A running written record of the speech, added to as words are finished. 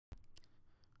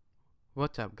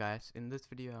What's up guys, in this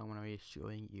video I'm going to be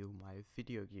showing you my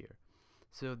video gear.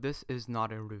 So this is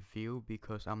not a review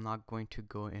because I'm not going to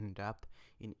go in depth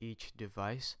in each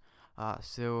device.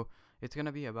 So it's going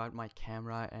to be about my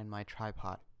camera and my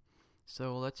tripod.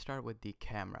 So let's start with the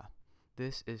camera.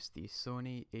 This is the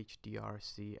Sony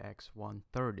CX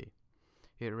 130.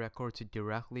 It records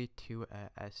directly to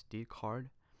a SD card.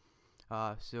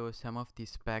 So some of the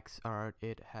specs are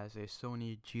it has a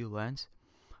Sony G lens.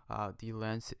 The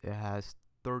lens has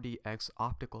 30x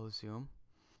optical zoom.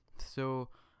 So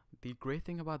the great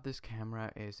thing about this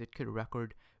camera is it could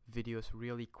record videos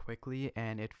really quickly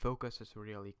and it focuses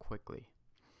really quickly.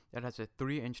 It has a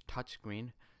 3-inch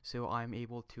touchscreen, so I'm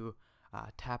able to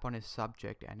tap on a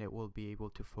subject and it will be able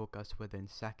to focus within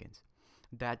seconds.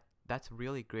 That's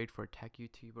really great for tech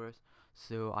YouTubers,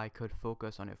 so I could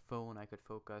focus on a phone, I could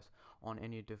focus on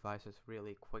any devices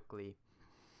really quickly.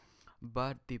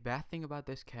 But the bad thing about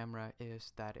this camera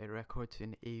is that it records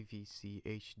in AVC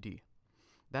HD.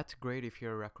 That's great if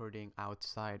you're recording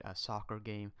outside a soccer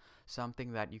game,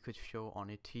 something that you could show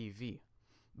on a TV.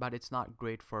 But it's not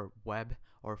great for web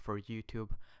or for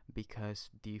YouTube because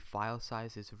the file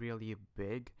size is really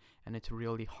big and it's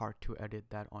really hard to edit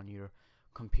that on your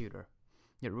computer.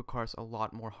 It requires a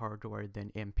lot more hardware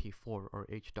than MP4 or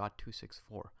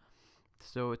H.264.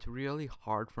 So it's really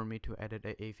hard for me to edit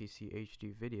a AVC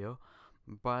HD video,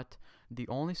 but the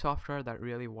only software that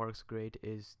really works great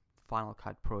is Final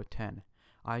Cut Pro 10.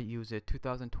 I use a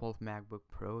 2012 MacBook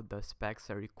Pro. The specs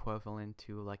are equivalent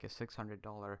to like a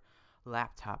 $600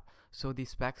 laptop, so the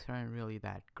specs aren't really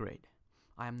that great.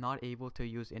 I am not able to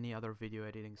use any other video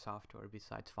editing software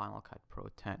besides Final Cut Pro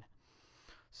 10.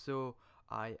 So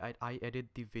I edit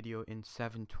the video in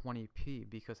 720p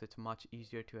because it's much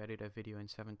easier to edit a video in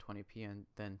 720p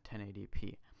than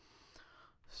 1080p.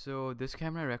 So this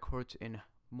camera records in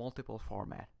multiple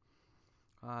format.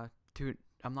 I'm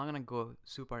not gonna go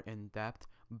super in depth,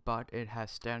 but it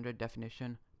has standard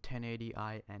definition,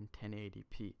 1080i and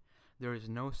 1080p. There is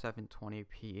no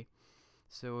 720p.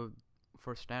 So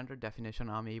for standard definition,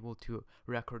 I'm able to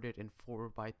record it in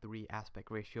 4:3 aspect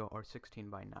ratio or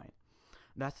 16:9.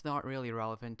 That's not really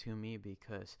relevant to me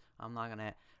because I'm not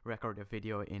gonna record a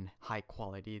video in high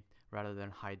quality rather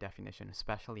than high definition,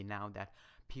 especially now that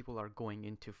people are going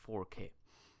into 4K.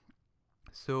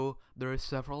 So there are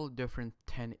several different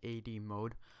 1080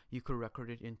 mode. You could record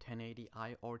it in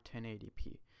 1080i or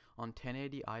 1080p. On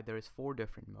 1080i there is 4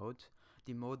 different modes.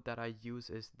 The mode that I use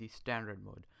is the standard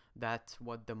mode. That's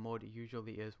what the mode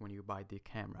usually is when you buy the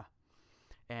camera.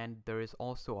 And there is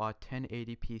also a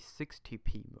 1080p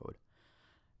 60p mode.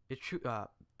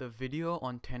 The video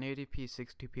on 1080p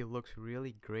 60p looks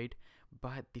really great,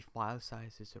 but the file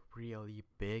size is really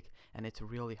big and it's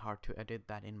really hard to edit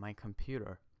that in my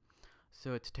computer.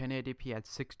 So it's 1080p at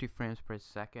 60 frames per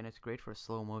second. It's great for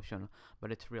slow motion, but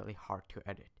it's really hard to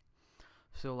edit.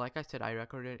 So like I said, I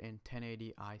recorded in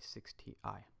 1080i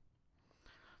 60i.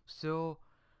 So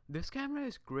this camera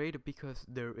is great because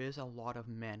there is a lot of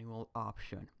manual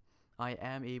option. I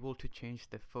am able to change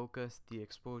the focus, the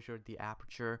exposure, the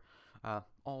aperture,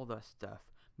 all the stuff.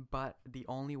 But the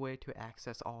only way to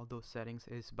access all those settings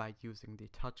is by using the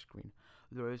touchscreen.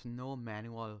 There is no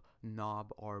manual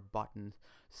knob or buttons,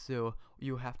 so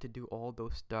you have to do all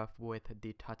those stuff with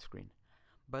the touchscreen.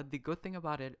 But the good thing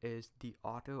about it is the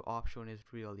auto option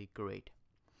is really great.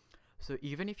 So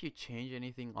even if you change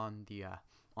anything on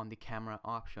the camera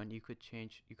option, you could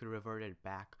revert it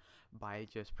back by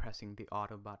just pressing the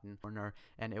auto button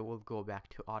and it will go back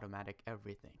to automatic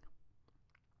everything.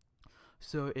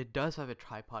 So it does have a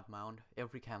tripod mount.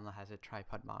 Every camera has a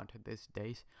tripod mount these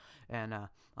days, and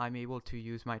I'm able to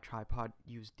use my tripod,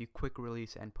 use the quick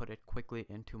release and put it quickly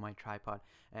into my tripod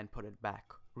and put it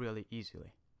back really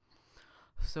easily.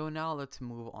 So now let's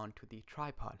move on to the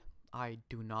tripod. I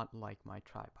do not like my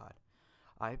tripod.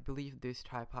 I believe this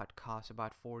tripod costs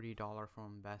about $40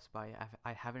 from Best Buy.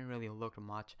 I haven't really looked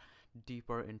much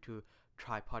deeper into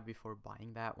tripod before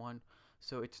buying that one,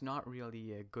 so it's not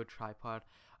really a good tripod.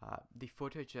 The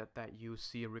footage that you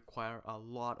see require a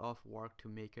lot of work to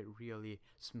make it really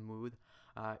smooth.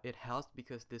 It helps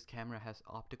because this camera has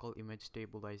optical image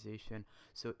stabilization,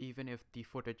 so even if the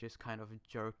footage is kind of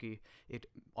jerky, it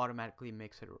automatically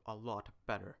makes it a lot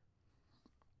better.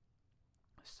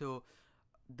 So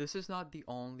this is not the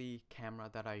only camera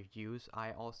that I use.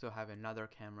 I also have another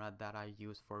camera that I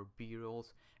use for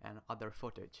B-rolls and other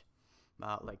footage,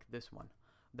 like this one.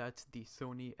 That's the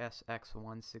Sony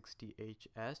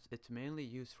CX160HS. It's mainly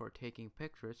used for taking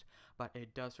pictures, but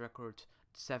it does record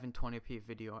 720p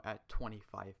video at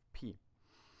 25p.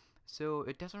 So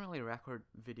it doesn't really record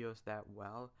videos that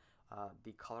well.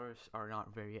 the colors are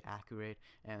not very accurate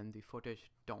and the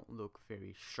footage don't look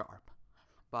very sharp.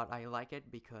 But I like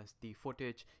it because the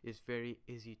footage is very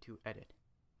easy to edit.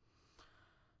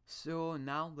 So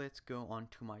now let's go on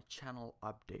to my channel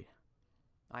update.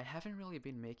 I haven't really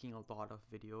been making a lot of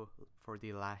video for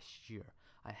the last year.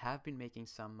 I have been making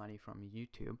some money from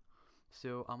YouTube,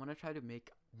 so I'm gonna try to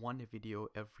make one video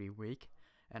every week,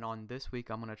 and on this week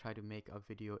I'm gonna try to make a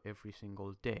video every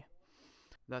single day.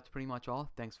 That's pretty much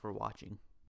all. Thanks for watching.